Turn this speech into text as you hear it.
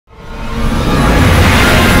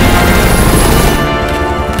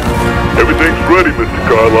ready, Mr.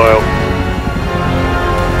 Carlisle.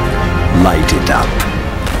 Light it up.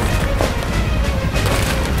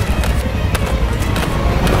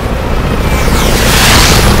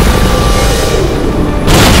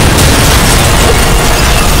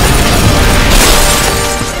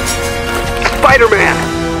 Spider-Man!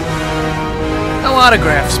 No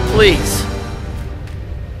autographs, please.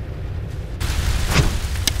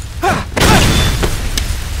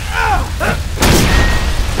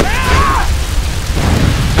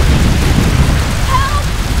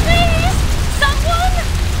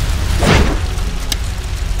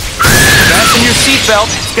 Seatbelt.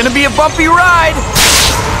 It's gonna be a bumpy ride.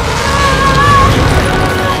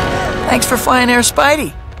 Thanks for flying Air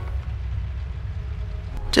Spidey.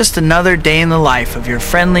 Just another day in the life of your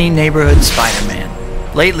friendly neighborhood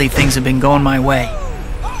Spider-Man. Lately, things have been going my way.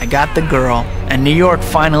 I got the girl, and New York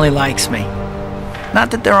finally likes me. Not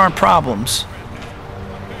that there aren't problems.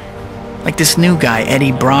 Like this new guy,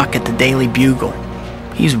 Eddie Brock at the Daily Bugle.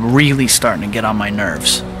 He's really starting to get on my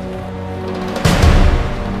nerves.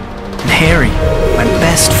 And Harry, my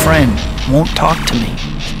best friend, won't talk to me.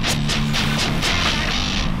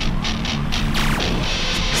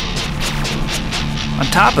 On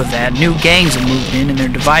top of that, new gangs have moved in and they're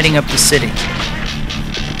dividing up the city.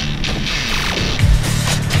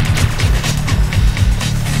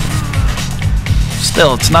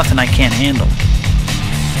 Still, it's nothing I can't handle.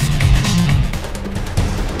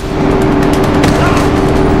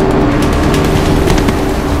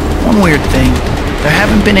 One weird thing. There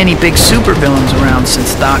haven't been any big supervillains around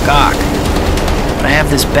since Doc Ock. But I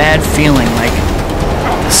have this bad feeling like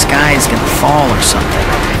the sky is gonna fall or something.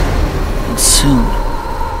 And soon.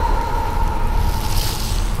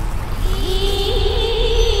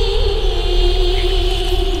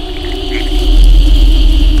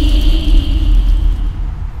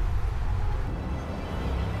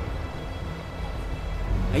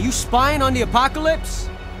 Are you spying on the apocalypse?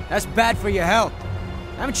 That's bad for your health.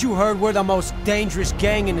 Haven't you heard we're the most dangerous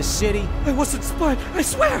gang in the city? I wasn't spying, I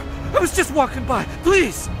swear! I was just walking by,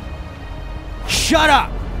 please! Shut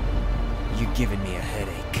up! You're giving me a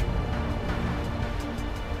headache.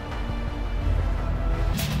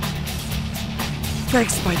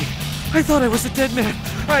 Thanks, Spidey. I thought I was a dead man.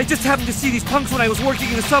 I just happened to see these punks when I was working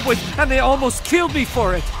in the subway, and they almost killed me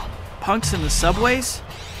for it! Punks in the subways?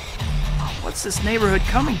 What's this neighborhood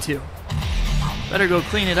coming to? Better go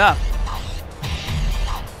clean it up.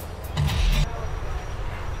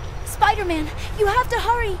 Spider-Man, you have to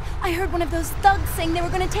hurry! I heard one of those thugs saying they were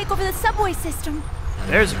going to take over the subway system.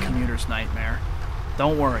 There's a commuter's nightmare.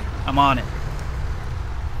 Don't worry, I'm on it.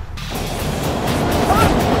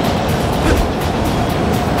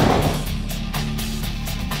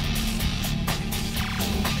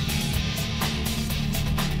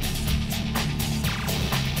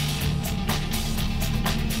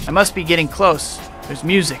 I must be getting close. There's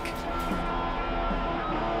music.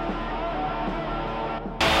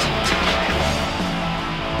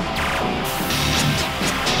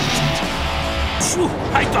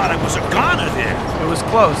 I thought I was a goner there. It was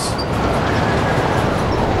close.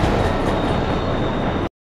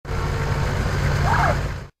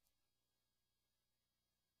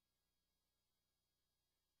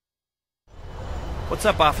 What's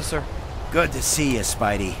up, officer? Good to see you,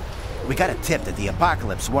 Spidey. We got a tip that the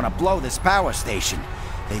apocalypse want to blow this power station.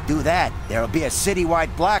 They do that, there'll be a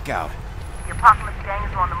citywide blackout. The apocalypse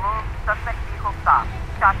gangs are on the move. Suspect vehicle stopped.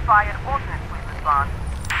 Shots fired. Alternates please respond.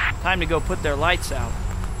 Time to go put their lights out.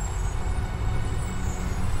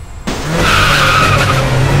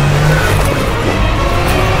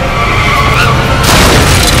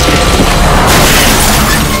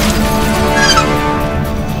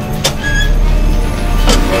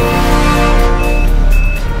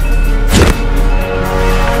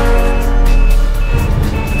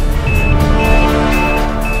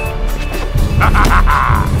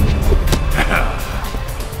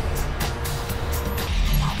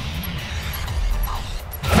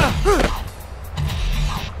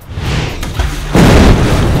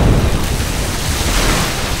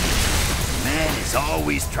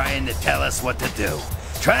 Always trying to tell us what to do.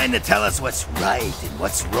 Trying to tell us what's right and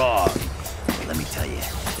what's wrong. But let me tell you,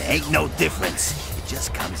 there ain't no difference. It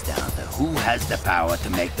just comes down to who has the power to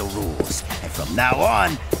make the rules. And from now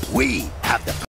on, we have the